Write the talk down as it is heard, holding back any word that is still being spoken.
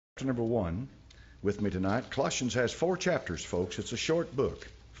chapter number 1 with me tonight. Colossians has 4 chapters, folks. It's a short book,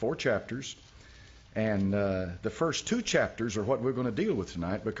 4 chapters. And the first 2 chapters are what we're going to deal with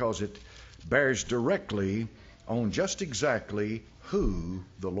tonight because it bears directly on just exactly who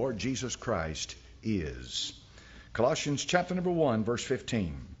the Lord Jesus Christ is. Colossians chapter number 1, verse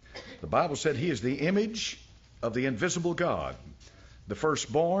 15. The Bible said He is the image of the invisible God, the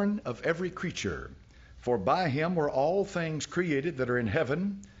firstborn of every creature. For by Him were all things created that are in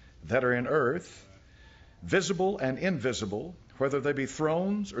heaven, that are in earth, visible and invisible, whether they be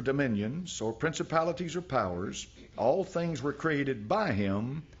thrones or dominions or principalities or powers. All things were created by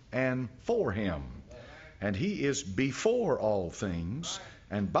Him and for Him. And He is before all things,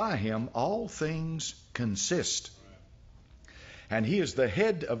 and by Him all things consist. And He is the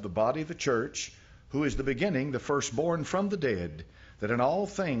head of the body, the church, who is the beginning, the firstborn from the dead, that in all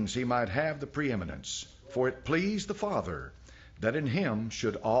things He might have the preeminence. For it pleased the Father that in Him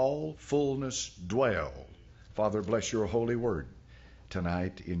should all fullness dwell. Father, bless your holy word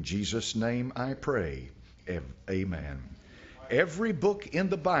tonight. In Jesus' name I pray. Amen. Every book in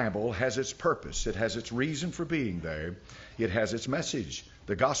the Bible has its purpose. It has its reason for being there. It has its message.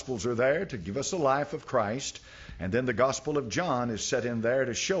 The Gospels are there to give us a life of Christ. And then the Gospel of John is set in there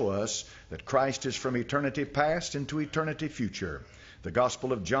to show us that Christ is from eternity past into eternity future. The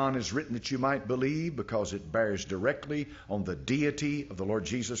Gospel of John is written that you might believe because it bears directly on the deity of the Lord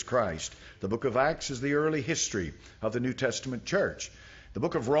Jesus Christ. The book of Acts is the early history of the New Testament church. The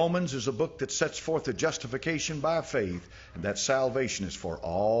book of Romans is a book that sets forth the justification by faith, and that salvation is for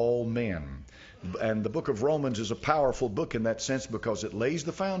all men. And the book of Romans is a powerful book in that sense because it lays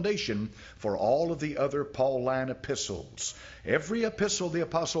the foundation for all of the other Pauline epistles. Every epistle the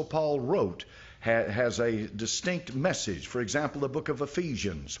Apostle Paul wrote has a distinct message. For example, the book of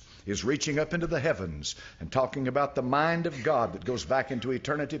Ephesians is reaching up into the heavens and talking about the mind of God that goes back into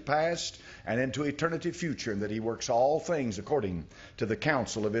eternity past and into eternity future, and that He works all things according to the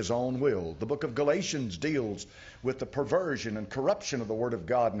counsel of His own will. The book of Galatians deals with the perversion and corruption of the Word of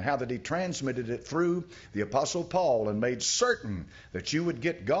God and how that He transmitted it through the Apostle Paul and made certain that you would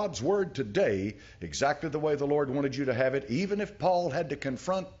get God's Word today exactly the way the Lord wanted you to have it, even if Paul had to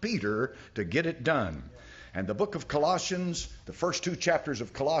confront Peter to get it done. And the book of Colossians, the first 2 chapters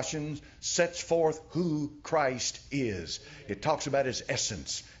of Colossians, sets forth who Christ is. It talks about His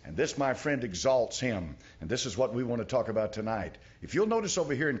essence. And this, my friend, exalts Him. And this is what we want to talk about tonight. If you'll notice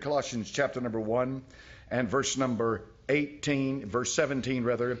over here in Colossians chapter number 1 and verse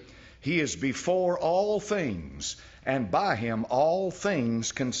 17, He is before all things, and by Him all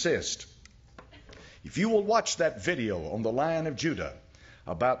things consist. If you will watch that video on the Lion of Judah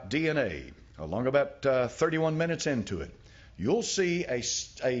about DNA, along about 31 minutes into it, you'll see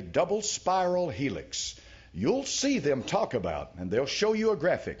a double spiral helix. You'll see them talk about, and they'll show you a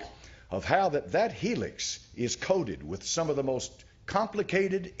graphic of how that helix is coded with some of the most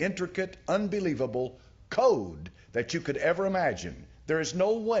complicated, intricate, unbelievable code that you could ever imagine. There is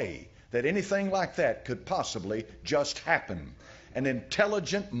no way that anything like that could possibly just happen. An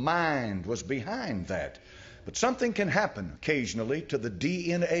intelligent mind was behind that. But something can happen occasionally to the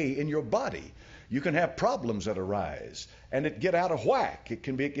DNA in your body. You can have problems that arise, and it get out of whack. It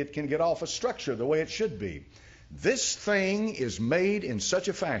can get off a structure the way it should be. This thing is made in such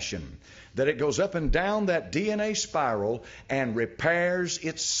a fashion that it goes up and down that DNA spiral and repairs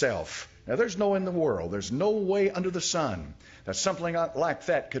itself. Now, there's no in the world, there's no way under the sun that something like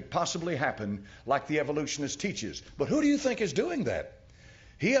that could possibly happen like the evolutionist teaches. But who do you think is doing that?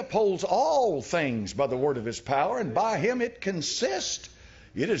 He upholds all things by the word of His power, and by Him it consists.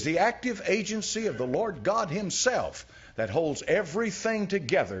 It is the active agency of the Lord God Himself that holds everything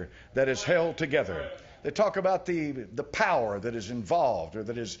together that is held together. They talk about the power that is involved or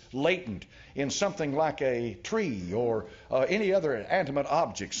that is latent in something like a tree or any other animate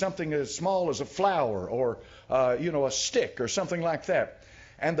object, something as small as a flower or a stick or something like that.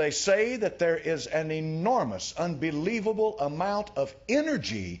 And they say that there is an enormous, unbelievable amount of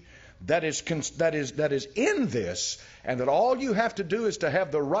energy that is in this, and that all you have to do is to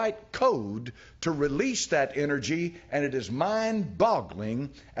have the right code to release that energy, and it is mind-boggling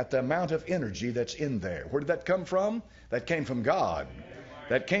at the amount of energy that's in there. Where did that come from? That came from God.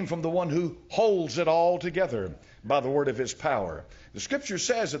 That came from the one who holds it all together by the word of His power. The Scripture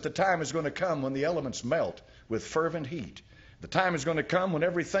says that the time is going to come when the elements melt with fervent heat. The time is going to come when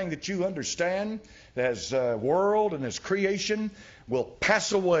everything that you understand as world and as creation will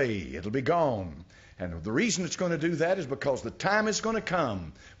pass away. It'll be gone. And the reason it's going to do that is because the time is going to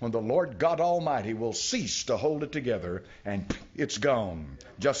come when the Lord God Almighty will cease to hold it together, and it's gone,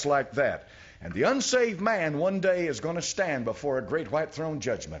 just like that. And the unsaved man one day is going to stand before a great white throne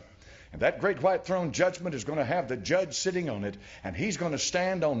judgment. And that great white throne judgment is going to have the judge sitting on it, and he's going to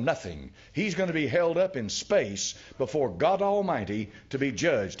stand on nothing. He's going to be held up in space before God Almighty to be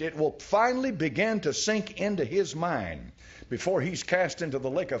judged. It will finally begin to sink into his mind before he's cast into the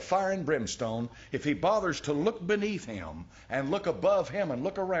lake of fire and brimstone. If he bothers to look beneath him and look above him and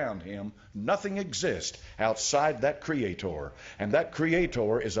look around him, nothing exists outside that Creator. And that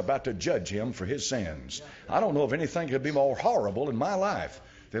Creator is about to judge him for his sins. I don't know of anything that could be more horrible in my life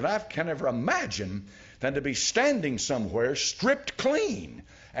that I can ever imagine than to be standing somewhere stripped clean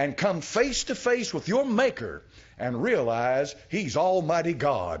and come face to face with your Maker and realize He's Almighty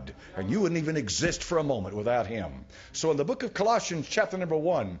God, and you wouldn't even exist for a moment without Him. So in the book of Colossians chapter number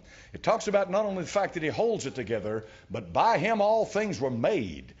 1, it talks about not only the fact that He holds it together, but by Him all things were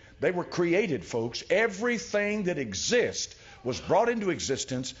made. They were created, folks. Everything that exists was brought into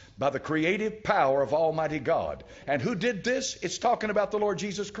existence by the creative power of Almighty God. And who did this? It's talking about the Lord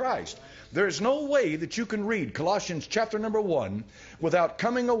Jesus Christ. There is no way that you can read Colossians chapter number 1 without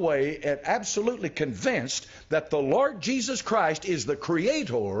coming away absolutely convinced that the Lord Jesus Christ is the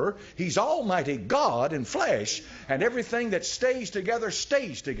Creator. He's Almighty God in flesh, and everything that stays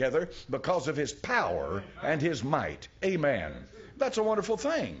together because of His power and His might. Amen. That's a wonderful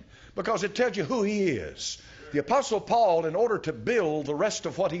thing, because it tells you who He is. The Apostle Paul, in order to build the rest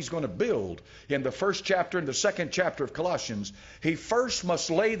of what he's going to build in the first chapter and the second chapter of Colossians, he first must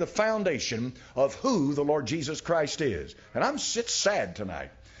lay the foundation of who the Lord Jesus Christ is. And it's sad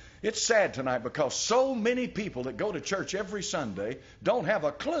tonight. It's sad tonight because so many people that go to church every Sunday don't have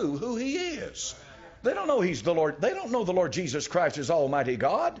a clue who He is. They don't know He's the Lord. They don't know the Lord Jesus Christ is Almighty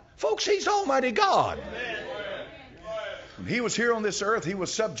God. Folks, He's Almighty God. Amen. When He was here on this earth, He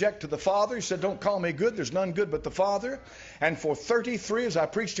was subject to the Father. He said, don't call me good. There's none good but the Father. And for 33, as I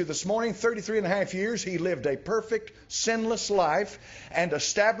preached to you this morning, 33 and a half years, He lived a perfect, sinless life and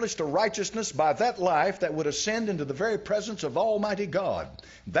established a righteousness by that life that would ascend into the very presence of Almighty God.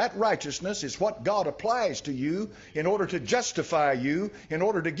 That righteousness is what God applies to you in order to justify you, in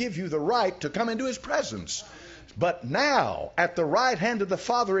order to give you the right to come into His presence. But now, at the right hand of the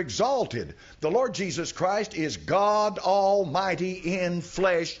Father exalted, the Lord Jesus Christ is God Almighty in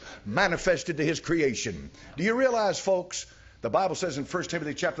flesh, manifested to His creation. Do you realize, folks, the Bible says in 1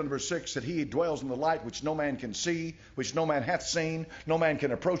 Timothy chapter number 6 that He dwells in the light which no man can see, which no man hath seen, no man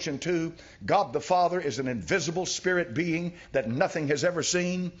can approach unto. God the Father is an invisible spirit being that nothing has ever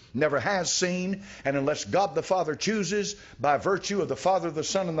seen, never has seen, and unless God the Father chooses, by virtue of the Father, the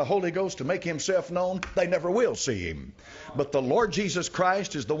Son, and the Holy Ghost, to make Himself known, they never will see Him. But the Lord Jesus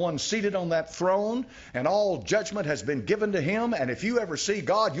Christ is the one seated on that throne, and all judgment has been given to Him, and if you ever see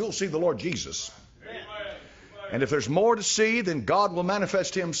God, you'll see the Lord Jesus. And if there's more to see, then God will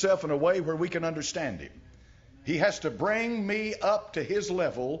manifest Himself in a way where we can understand Him. He has to bring me up to His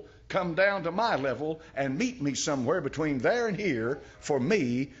level, come down to my level, and meet me somewhere between there and here for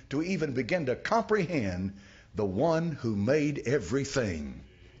me to even begin to comprehend the one who made everything.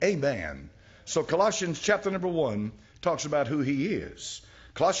 Amen. So Colossians chapter number 1 talks about who He is.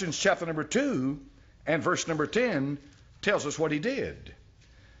 Colossians chapter number 2 and verse number 10 tells us what He did.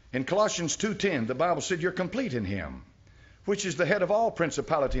 In Colossians 2:10, the Bible said, you're complete in Him, which is the head of all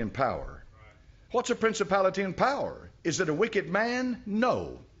principality and power. What's a principality and power? Is it a wicked man?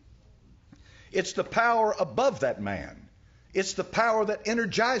 No. It's the power above that man. It's the power that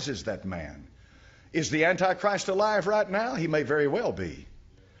energizes that man. Is the Antichrist alive right now? He may very well be.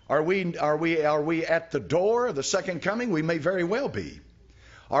 Are we at the door of the second coming? We may very well be.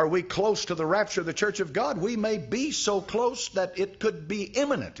 Are we close to the rapture of the church of God? We may be so close that it could be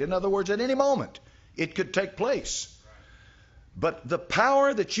imminent. In other words, at any moment, it could take place. But the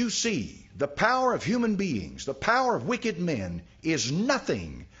power that you see, the power of human beings, the power of wicked men, is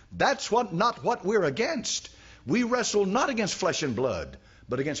nothing. That's not what we're against. We wrestle not against flesh and blood,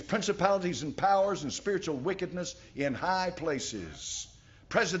 but against principalities and powers and spiritual wickedness in high places.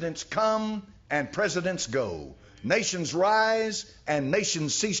 Presidents come and presidents go. Nations rise and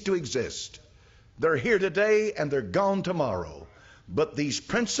nations cease to exist. They're here today and they're gone tomorrow. But these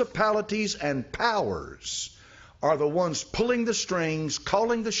principalities and powers are the ones pulling the strings,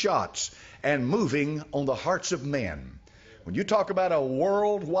 calling the shots, and moving on the hearts of men. When you talk about a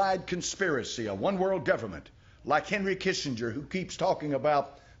worldwide conspiracy, a one world government, like Henry Kissinger, who keeps talking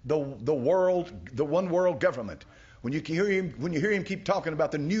about the one world government, when you hear him keep talking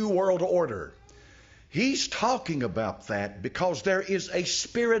about the new world order, He's talking about that because there is a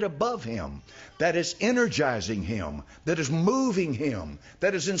spirit above him that is energizing him, that is moving him,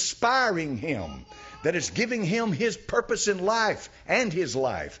 that is inspiring him, that is giving him his purpose in life and his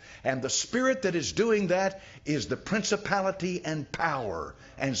life. And the spirit that is doing that is the principality and power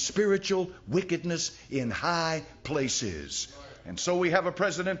and spiritual wickedness in high places. And so we have a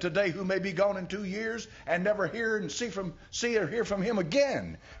president today who may be gone in 2 years and never see or hear from him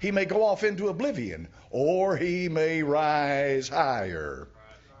again. He may go off into oblivion, or he may rise higher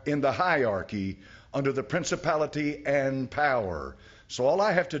in the hierarchy under the principality and power. So all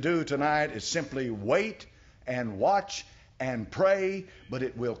I have to do tonight is simply wait and watch and pray, but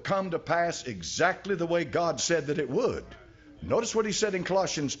it will come to pass exactly the way God said that it would. Notice what he said in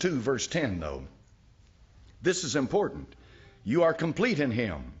Colossians 2 verse 10 though. This is important. You are complete in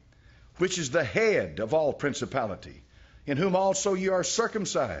him, which is the head of all principality, in whom also you are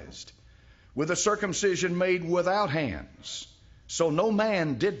circumcised, with a circumcision made without hands. So no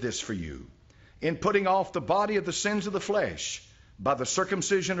man did this for you, in putting off the body of the sins of the flesh by the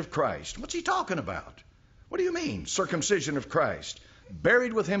circumcision of Christ. What's he talking about? What do you mean, circumcision of Christ?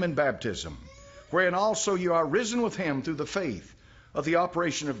 Buried with him in baptism, wherein also you are risen with him through the faith of the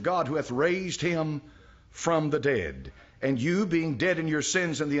operation of God, who hath raised him from the dead. And you, being dead in your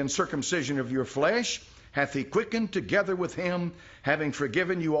sins and the uncircumcision of your flesh, hath he quickened together with him, having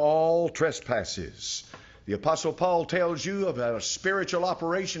forgiven you all trespasses. The Apostle Paul tells you about a spiritual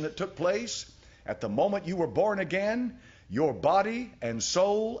operation that took place at the moment you were born again. Your body and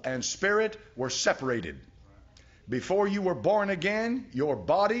soul and spirit were separated. Before you were born again, your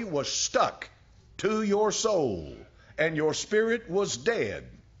body was stuck to your soul, and your spirit was dead.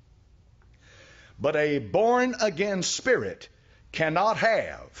 But a born-again spirit cannot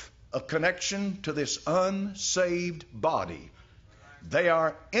have a connection to this unsaved body. They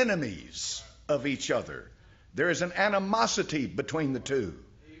are enemies of each other. There is an animosity between the two.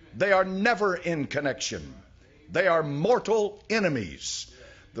 They are never in connection. They are mortal enemies.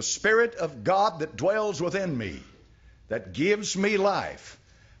 The Spirit of God that dwells within me, that gives me life,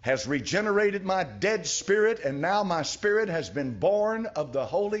 has regenerated my dead spirit, and now my spirit has been born of the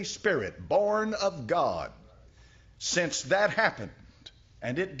Holy Spirit, born of God. Since that happened,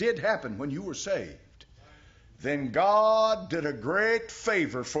 and it did happen when you were saved, then God did a great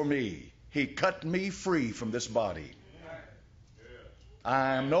favor for me. He cut me free from this body.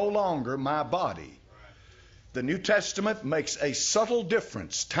 I am no longer my body. The New Testament makes a subtle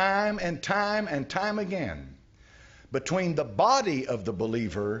difference time and time and time again between the body of the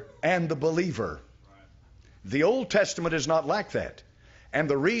believer and the believer. The Old Testament is not like that. And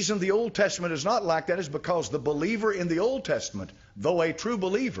the reason the Old Testament is not like that is because the believer in the Old Testament, though a true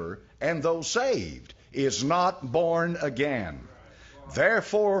believer and though saved, is not born again.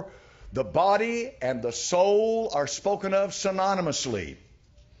 Therefore, the body and the soul are spoken of synonymously.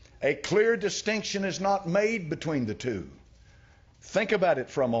 A clear distinction is not made between the two. Think about it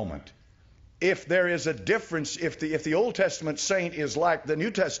for a moment. If there is a difference, if the Old Testament saint is like the New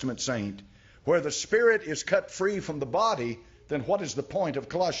Testament saint, where the spirit is cut free from the body, then what is the point of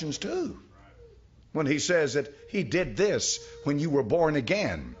Colossians 2? When he says that he did this when you were born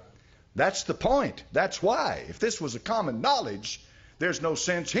again. That's the point. That's why. If this was a common knowledge, there's no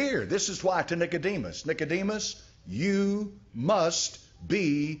sense here. This is why to Nicodemus, Nicodemus, you must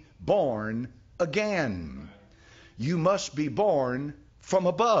be born again. You must be born from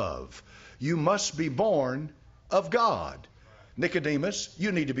above. You must be born of God. Nicodemus,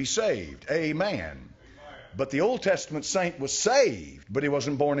 you need to be saved. Amen. But the Old Testament saint was saved, but he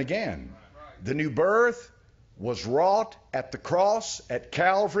wasn't born again. The new birth was wrought at the cross at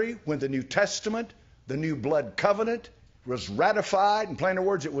Calvary when the New Testament, the new blood covenant, was ratified. In plainer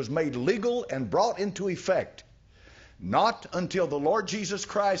words, it was made legal and brought into effect. Not until the Lord Jesus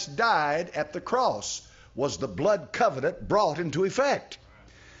Christ died at the cross was the blood covenant brought into effect.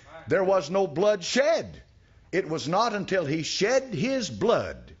 There was no blood shed. It was not until he shed his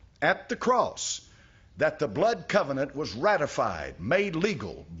blood at the cross that the blood covenant was ratified, made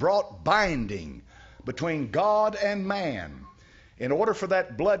legal, brought binding between God and man. In order for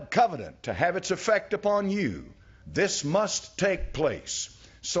that blood covenant to have its effect upon you, this must take place.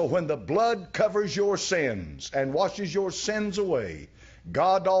 So when the blood covers your sins and washes your sins away,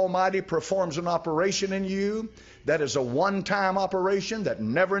 God Almighty performs an operation in you that is a one-time operation that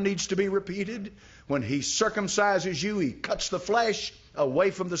never needs to be repeated. When he circumcises you, he cuts the flesh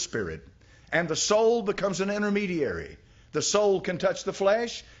away from the spirit, and the soul becomes an intermediary. The soul can touch the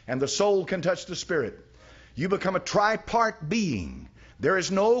flesh, and the soul can touch the spirit. You become a tripart being. There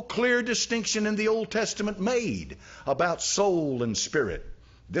is no clear distinction in the Old Testament made about soul and spirit.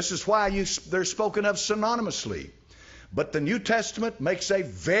 This is why they're spoken of synonymously. But the New Testament makes a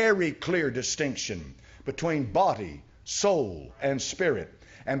very clear distinction between body, soul, and spirit.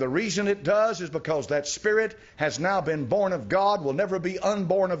 And the reason it does is because that spirit has now been born of God, will never be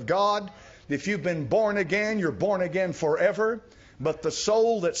unborn of God. If you've been born again, you're born again forever. But the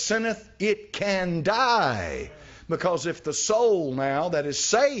soul that sinneth, it can die. Because if the soul now that is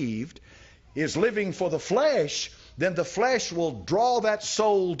saved is living for the flesh, then the flesh will draw that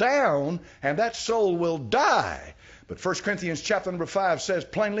soul down, and that soul will die. But 1 Corinthians chapter number 5 says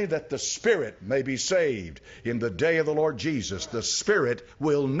plainly that the spirit may be saved in the day of the Lord Jesus. The spirit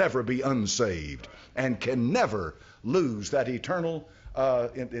will never be unsaved and can never lose that eternal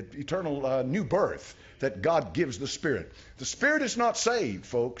new birth that God gives the spirit. The spirit is not saved,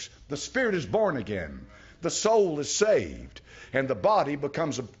 folks. The spirit is born again. The soul is saved. And the body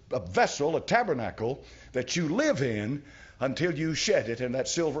becomes a vessel, a tabernacle that you live in until you shed it and that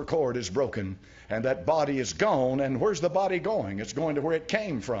silver cord is broken and that body is gone. And where's the body going? It's going to where it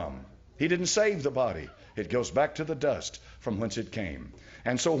came from. He didn't save the body. It goes back to the dust from whence it came.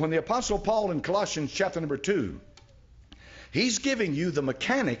 And so when the Apostle Paul in Colossians chapter number 2, he's giving you the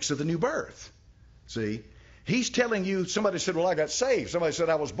mechanics of the new birth. See, he's telling you, somebody said, well, I got saved. Somebody said,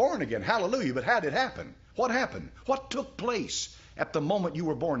 I was born again. Hallelujah. But how did it happen? What happened? What took place at the moment you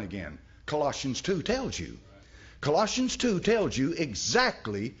were born again? Colossians 2 tells you. Colossians 2 tells you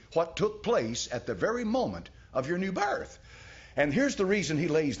exactly what took place at the very moment of your new birth. And here's the reason he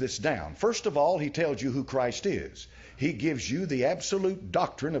lays this down. First of all, he tells you who Christ is. He gives you the absolute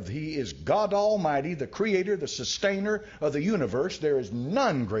doctrine of He is God Almighty, the Creator, the Sustainer of the universe. There is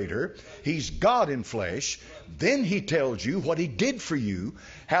none greater. He's God in flesh. Then He tells you what He did for you,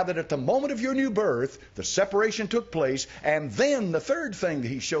 how that at the moment of your new birth, the separation took place. And then the third thing that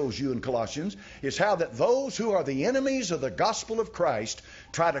He shows you in Colossians is how that those who are the enemies of the gospel of Christ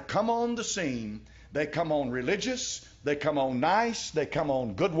try to come on the scene. They come on religious, they come on nice, they come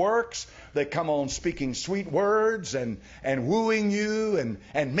on good works, they come on speaking sweet words and wooing you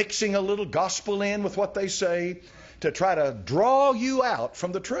and mixing a little gospel in with what they say to try to draw you out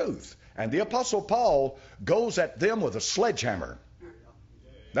from the truth. And the Apostle Paul goes at them with a sledgehammer.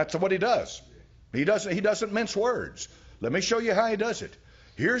 That's what he does. He doesn't mince words. Let me show you how he does it.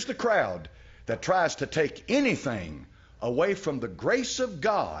 Here's the crowd that tries to take anything away from the grace of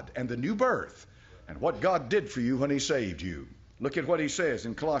God and the new birth and what God did for you when He saved you. Look at what he says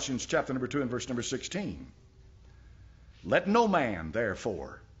in Colossians chapter number 2 and verse number 16. Let no man,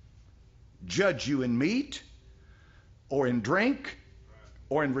 therefore, judge you in meat or in drink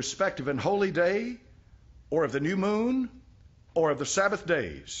or in respect of an holy day or of the new moon or of the Sabbath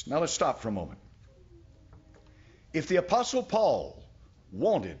days. Now let's stop for a moment. If the Apostle Paul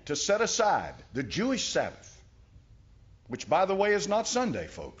wanted to set aside the Jewish Sabbath, which by the way is not Sunday,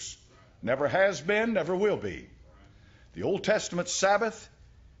 folks, never has been, never will be. The Old Testament Sabbath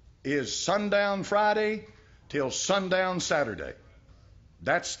is sundown Friday till sundown Saturday.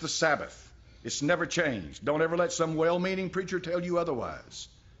 That's the Sabbath. It's never changed. Don't ever let some well-meaning preacher tell you otherwise.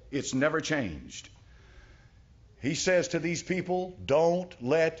 It's never changed. He says to these people, don't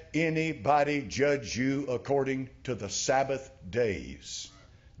let anybody judge you according to the Sabbath days.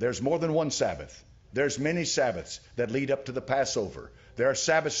 There's more than one Sabbath. There's many Sabbaths that lead up to the Passover. There are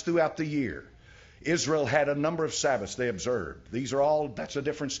Sabbaths throughout the year. Israel had a number of Sabbaths they observed. That's a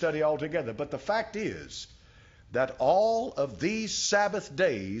different study altogether. But the fact is that all of these Sabbath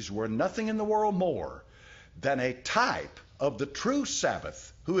days were nothing in the world more than a type of the true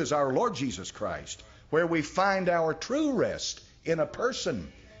Sabbath, who is our Lord Jesus Christ, where we find our true rest in a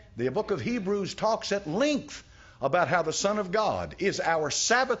person. The book of Hebrews talks at length about how the Son of God is our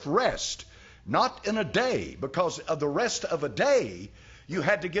Sabbath rest, not in a day, because of the rest of a day, you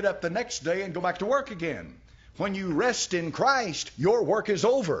had to get up the next day and go back to work again. When you rest in Christ, your work is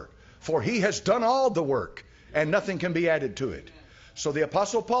over, for He has done all the work, and nothing can be added to it. So the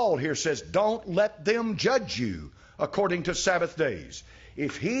Apostle Paul here says, don't let them judge you according to Sabbath days.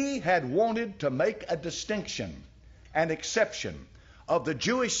 If he had wanted to make a distinction, an exception of the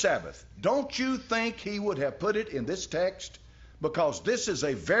Jewish Sabbath, don't you think he would have put it in this text? Because this is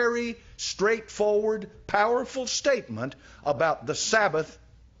a very straightforward, powerful statement about the Sabbath,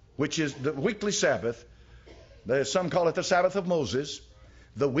 which is the weekly Sabbath. Some call it the Sabbath of Moses,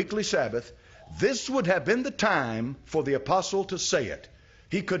 the weekly Sabbath. This would have been the time for the apostle to say it.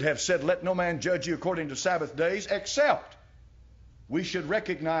 He could have said, let no man judge you according to Sabbath days, except we should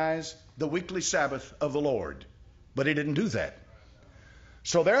recognize the weekly Sabbath of the Lord. But he didn't do that.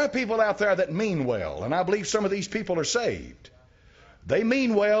 So there are people out there that mean well, and I believe some of these people are saved. They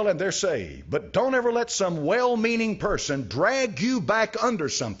mean well and they're saved. But don't ever let some well-meaning person drag you back under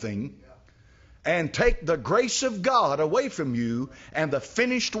something and take the grace of God away from you and the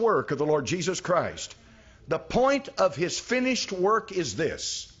finished work of the Lord Jesus Christ. The point of his finished work is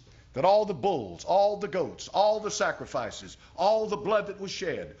this: that all the bulls, all the goats, all the sacrifices, all the blood that was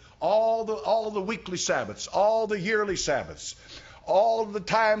shed, all the weekly Sabbaths, all the yearly Sabbaths, all of the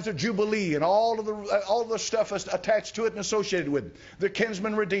times of Jubilee, and all of the stuff attached to it and associated with the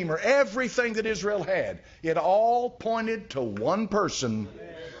kinsman redeemer, everything that Israel had, it all pointed to one person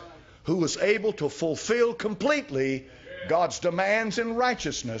who was able to fulfill completely God's demands in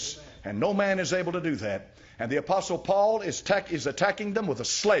righteousness, and no man is able to do that. And the Apostle Paul is attacking them with a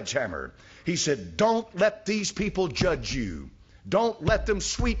sledgehammer. He said, don't let these people judge you. Don't let them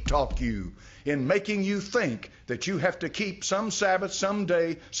sweet talk you in making you think that you have to keep some Sabbath, some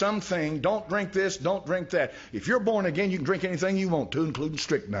day, something. Don't drink this, don't drink that. If you're born again, you can drink anything you want to, including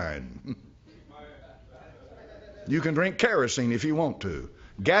strychnine. You can drink kerosene if you want to.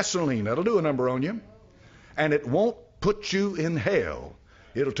 Gasoline, that'll do a number on you. And it won't put you in hell.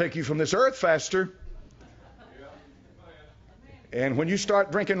 It'll take you from this earth faster. And when you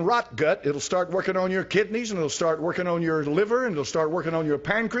start drinking rot gut, it'll start working on your kidneys, and it'll start working on your liver, and it'll start working on your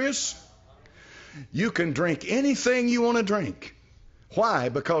pancreas. You can drink anything you want to drink. Why?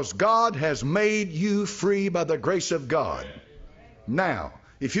 Because God has made you free by the grace of God. Now,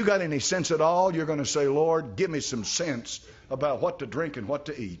 if you got any sense at all, you're going to say, Lord, give me some sense about what to drink and what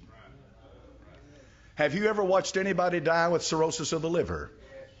to eat. Have you ever watched anybody die with cirrhosis of the liver?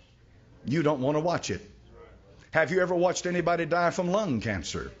 You don't want to watch it. Have you ever watched anybody die from lung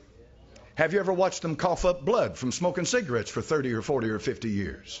cancer? Have you ever watched them cough up blood from smoking cigarettes for 30 or 40 or 50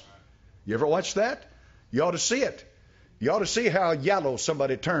 years? You ever watch that? You ought to see it. You ought to see how yellow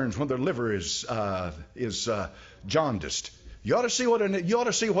somebody turns when their liver is jaundiced. You ought to see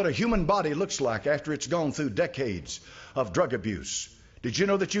what a human body looks like after it's gone through decades of drug abuse. Did you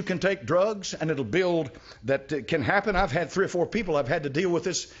know that you can take drugs and it'll build, that it can happen? I've had 3 or 4 people I've had to deal with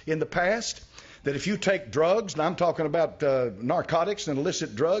this in the past. That if you take drugs, and I'm talking about narcotics and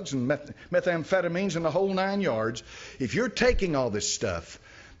illicit drugs and methamphetamines and the whole 9 yards, if you're taking all this stuff,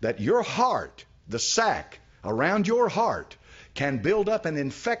 that your heart, the sac around your heart, can build up an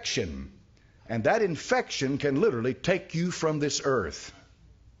infection, and that infection can literally take you from this earth.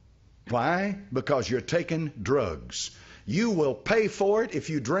 Why? Because you're taking drugs. You will pay for it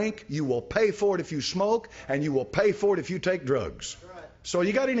if you drink, you will pay for it if you smoke, and you will pay for it if you take drugs. So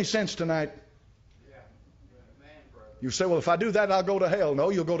you got any sense tonight? You say, well, if I do that, I'll go to hell. No,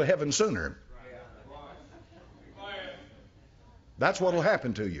 you'll go to heaven sooner. That's what will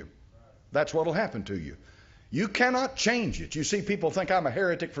happen to you. That's what will happen to you. You cannot change it. You see, people think I'm a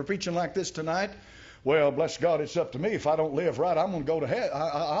heretic for preaching like this tonight. Well, bless God, it's up to me. If I don't live right, I'm going to go to hell.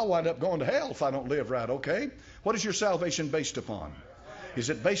 I'll wind up going to hell if I don't live right, okay? What is your salvation based upon? Is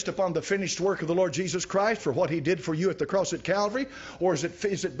it based upon the finished work of the Lord Jesus Christ for what he did for you at the cross at Calvary? Or is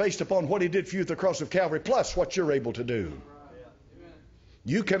it based upon what he did for you at the cross of Calvary plus what you're able to do?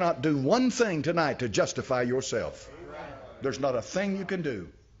 You cannot do one thing tonight to justify yourself. There's not a thing you can do.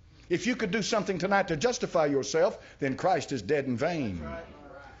 If you could do something tonight to justify yourself, then Christ is dead in vain.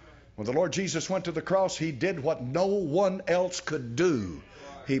 When the Lord Jesus went to the cross, he did what no one else could do.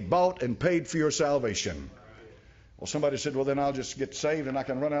 He bought and paid for your salvation. Well, somebody said, well, then I'll just get saved and I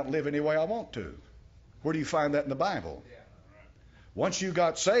can run out and live any way I want to. Where do you find that in the Bible? Once you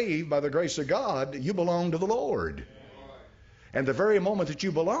got saved by the grace of God, you belong to the Lord. And the very moment that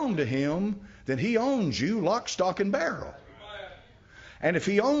you belong to him, then he owns you lock, stock, and barrel. And if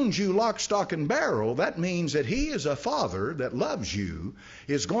he owns you lock, stock, and barrel, that means that he is a father that loves you,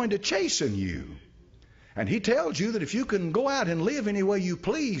 is going to chasten you. And he tells you that if you can go out and live any way you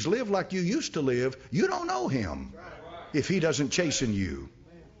please, live like you used to live, you don't know him if he doesn't chasten you.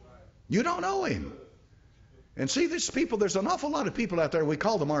 You don't know him. And see, there's an awful lot of people out there, we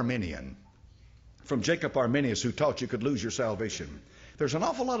call them Arminian, from Jacob Arminius, who taught you could lose your salvation. There's an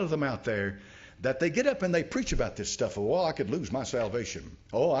awful lot of them out there that they get up and they preach about this stuff. Well, I could lose my salvation.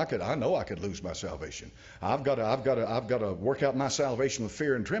 Oh, I know I could lose my salvation. I've got to work out my salvation with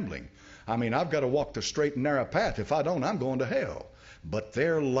fear and trembling. I mean, I've got to walk the straight and narrow path. If I don't, I'm going to hell. But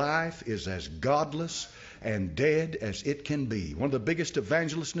their life is as godless and dead as it can be. One of the biggest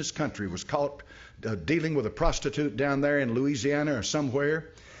evangelists in this country was caught dealing with a prostitute down there in Louisiana or somewhere.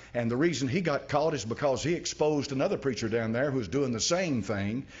 And the reason he got caught is because he exposed another preacher down there who's doing the same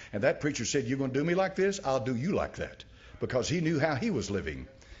thing. And that preacher said, you're going to do me like this? I'll do you like that. Because he knew how he was living.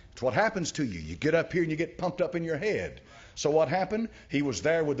 It's what happens to you. You get up here and you get pumped up in your head. So what happened? He was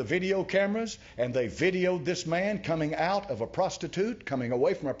there with the video cameras, and they videoed this man coming out of a prostitute, coming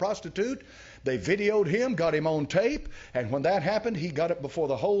away from a prostitute. They videoed him, got him on tape, and when that happened, he got up before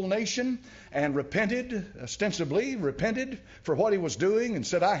the whole nation and repented, ostensibly repented for what he was doing, and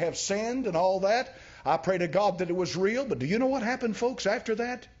said, I have sinned and all that. I pray to God that it was real. But do you know what happened, folks, after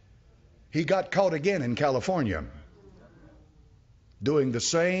that? He got caught again in California doing the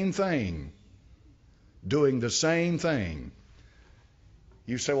same thing. Doing the same thing.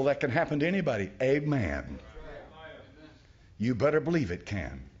 You say, well, that can happen to anybody. Amen. You better believe it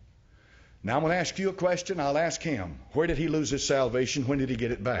can. Now I'm going to ask you a question. I'll ask him. Where did he lose his salvation? When did he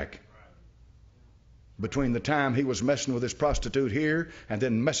get it back? Between the time he was messing with this prostitute here and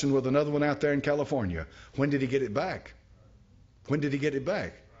then messing with another one out there in California. When did he get it back? When did he get it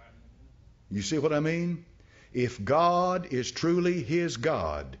back? You see what I mean? If God is truly his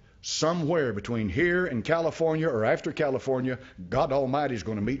God, somewhere between here and California or after California, God Almighty is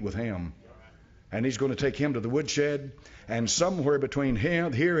going to meet with him. And he's going to take him to the woodshed. And somewhere between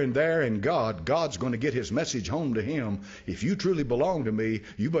him, here and there and God, God's going to get his message home to him. If you truly belong to me,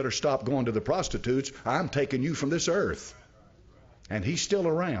 you better stop going to the prostitutes. I'm taking you from this earth. And he's still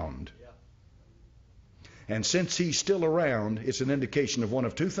around. And since he's still around, it's an indication of one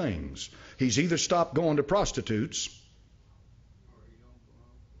of two things. He's either stopped going to prostitutes,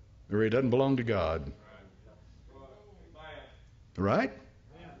 or he doesn't belong to God. Right?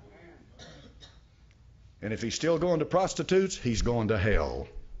 And if he's still going to prostitutes, he's going to hell.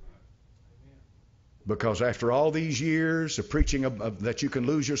 Because after all these years of preaching that you can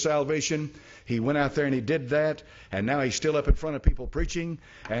lose your salvation, he went out there and he did that, and now he's still up in front of people preaching,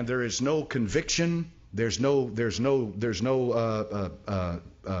 and there is no conviction. When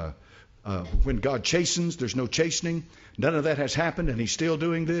God chastens, there's no chastening. None of that has happened, and he's still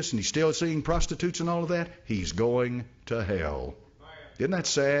doing this, and he's still seeing prostitutes and all of that. He's going to hell. Isn't that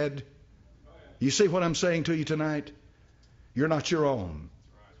sad? You see what I'm saying to you tonight? You're not your own.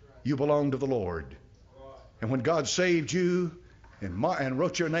 You belong to the Lord. And when God saved you and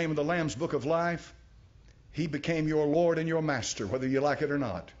wrote your name in the Lamb's Book of Life, he became your Lord and your Master, whether you like it or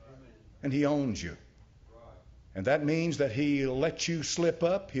not. And he owns you. And that means that he'll let you slip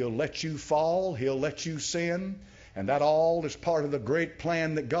up, he'll let you fall, he'll let you sin. And that all is part of the great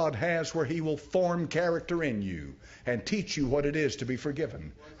plan that God has, where he will form character in you and teach you what it is to be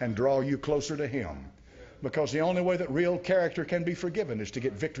forgiven and draw you closer to him. Because the only way that real character can be forgiven is to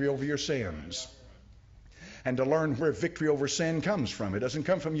get victory over your sins. And to learn where victory over sin comes from. It doesn't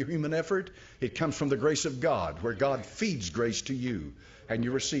come from your human effort. It comes from the grace of God, where God feeds grace to you and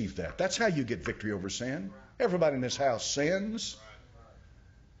you receive that. That's how you get victory over sin. Everybody in this house sins.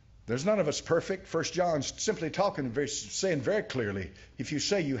 There's none of us perfect. 1 John's simply saying very clearly, if you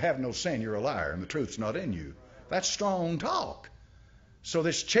say you have no sin, you're a liar and the truth's not in you. That's strong talk. So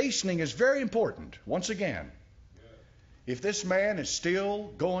this chastening is very important. Once again, if this man is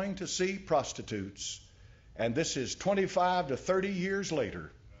still going to see prostitutes, and this is 25 to 30 years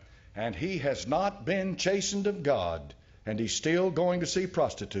later, and he has not been chastened of God, and he's still going to see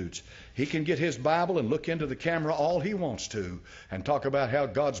prostitutes, he can get his Bible and look into the camera all he wants to and talk about how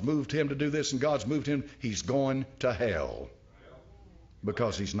God's moved him to do this and God's moved him. He's going to hell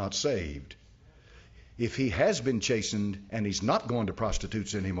because he's not saved. If he has been chastened and he's not going to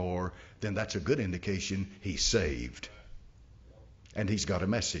prostitutes anymore, then that's a good indication he's saved. And he's got a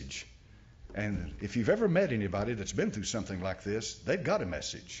message. And if you've ever met anybody that's been through something like this, they've got a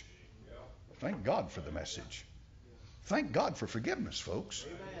message. Thank God for the message. Thank God for forgiveness, folks.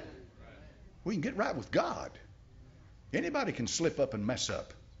 We can get right with God. Anybody can slip up and mess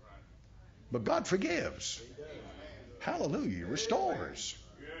up. But God forgives. Hallelujah. Restores.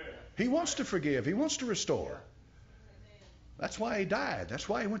 He wants to forgive. He wants to restore. That's why he died. That's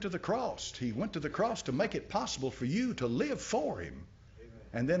why he went to the cross. He went to the cross to make it possible for you to live for him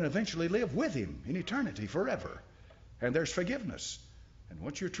and then eventually live with him in eternity forever. And there's forgiveness. And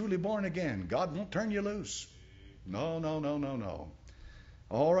once you're truly born again, God won't turn you loose. No.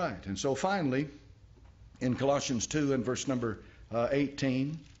 All right. And so finally, in Colossians 2 and verse number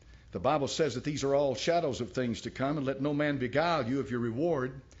 18, the Bible says that these are all shadows of things to come, and let no man beguile you of your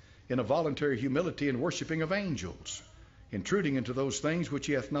reward in a voluntary humility and worshiping of angels, intruding into those things which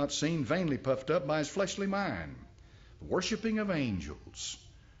he hath not seen, vainly puffed up by his fleshly mind. Worshiping of angels.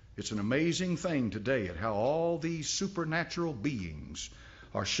 It's an amazing thing today at how all these supernatural beings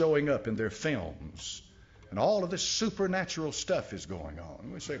are showing up in their films. And all of this supernatural stuff is going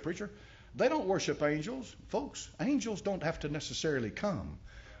on. We say, preacher, they don't worship angels. Folks, angels don't have to necessarily come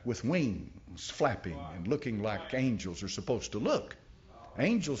with wings flapping and looking like angels are supposed to look.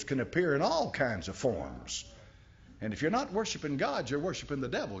 Angels can appear in all kinds of forms. And if you're not worshiping God, you're worshiping the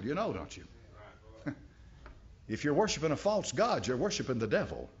devil. You know, don't you? If you're worshiping a false god, you're worshiping the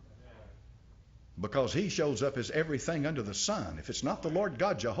devil. Because he shows up as everything under the sun. If it's not the Lord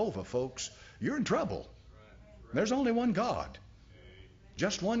God Jehovah, folks, you're in trouble. There's only one God.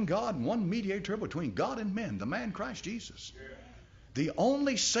 Just one God and one mediator between God and men, the man Christ Jesus. The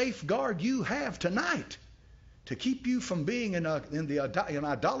only safeguard you have tonight to keep you from being in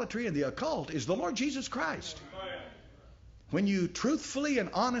idolatry and the occult is the Lord Jesus Christ. When you truthfully and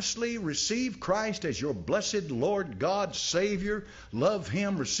honestly receive Christ as your blessed Lord God, Savior, love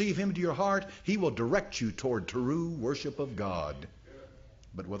Him, receive Him into your heart, He will direct you toward true worship of God.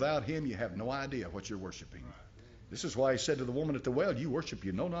 But without Him, you have no idea what you're worshiping. This is why He said to the woman at the well, you worship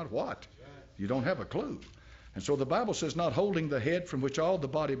you know not what. You don't have a clue. And so the Bible says, not holding the head, from which all the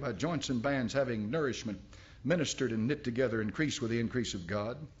body by joints and bands, having nourishment, ministered and knit together, increase with the increase of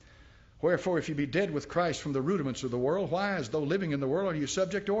God. Wherefore, if you be dead with Christ from the rudiments of the world, why, as though living in the world, are you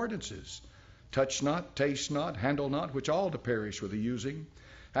subject to ordinances? Touch not, taste not, handle not, which all do perish with the using,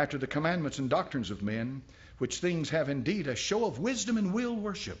 after the commandments and doctrines of men, which things have indeed a show of wisdom and will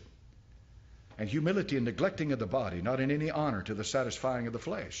worship, and humility and neglecting of the body, not in any honor to the satisfying of the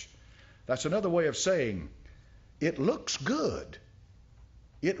flesh. That's another way of saying, it looks good.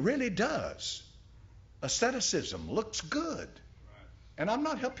 It really does. Asceticism looks good. And I'm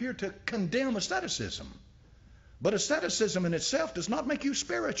not up here to condemn asceticism. But asceticism in itself does not make you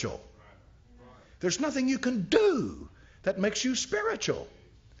spiritual. There's nothing you can do that makes you spiritual.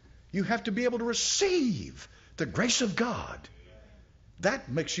 You have to be able to receive the grace of God. That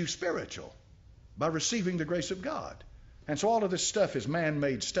makes you spiritual, by receiving the grace of God. And so all of this stuff is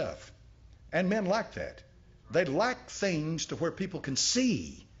man-made stuff. And men like that. They lack things to where people can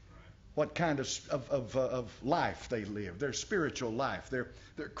see what kind of life they live, their spiritual life, their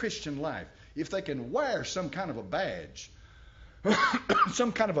Christian life. If they can wear some kind of a badge,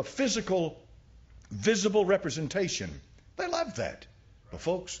 some kind of a physical, visible representation, they love that. But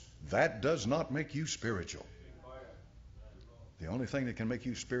folks, that does not make you spiritual. The only thing that can make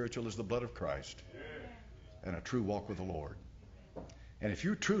you spiritual is the blood of Christ and a true walk with the Lord. And if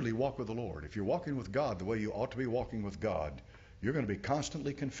you truly walk with the Lord, if you're walking with God the way you ought to be walking with God, you're going to be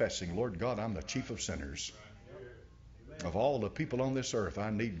constantly confessing, Lord God, I'm the chief of sinners. Of all the people on this earth,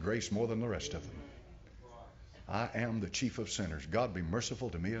 I need grace more than the rest of them. I am the chief of sinners. God, be merciful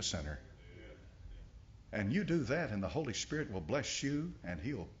to me, a sinner. And you do that, and the Holy Spirit will bless you, and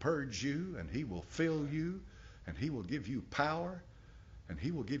He'll purge you, and He will fill you, and He will give you power, and He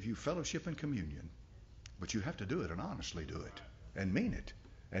will give you fellowship and communion. But you have to do it and honestly do it and mean it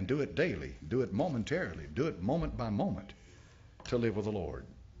and do it daily, do it momentarily, do it moment by moment to live with the Lord.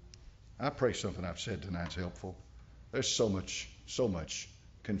 I pray something I've said tonight's helpful. There's so much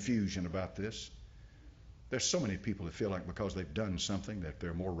confusion about this. There's so many people that feel like because they've done something that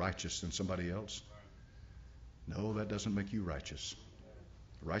they're more righteous than somebody else. No, that doesn't make you righteous.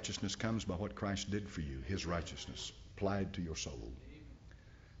 Righteousness comes by what Christ did for you, His righteousness applied to your soul.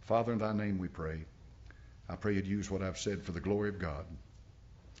 Father, in Thy name we pray. I pray You'd use what I've said for the glory of God.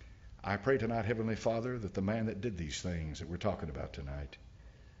 I pray tonight, Heavenly Father, that the man that did these things that we're talking about tonight,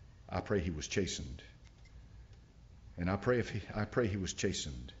 I pray he was chastened. And I pray he was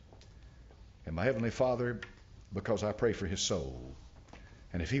chastened. And my Heavenly Father, because I pray for his soul,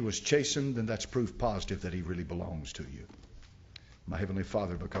 and if he was chastened, then that's proof positive that he really belongs to You. My Heavenly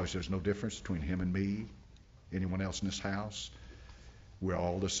Father, because there's no difference between him and me, anyone else in this house, we're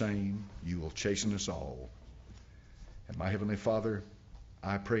all the same. You will chasten us all. And my Heavenly Father,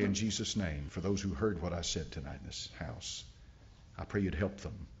 I pray in Jesus' name for those who heard what I said tonight in this house. I pray You'd help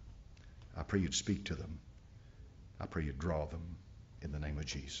them. I pray You'd speak to them. I pray You'd draw them in the name of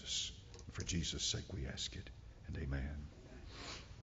Jesus. For Jesus' sake we ask it. And amen.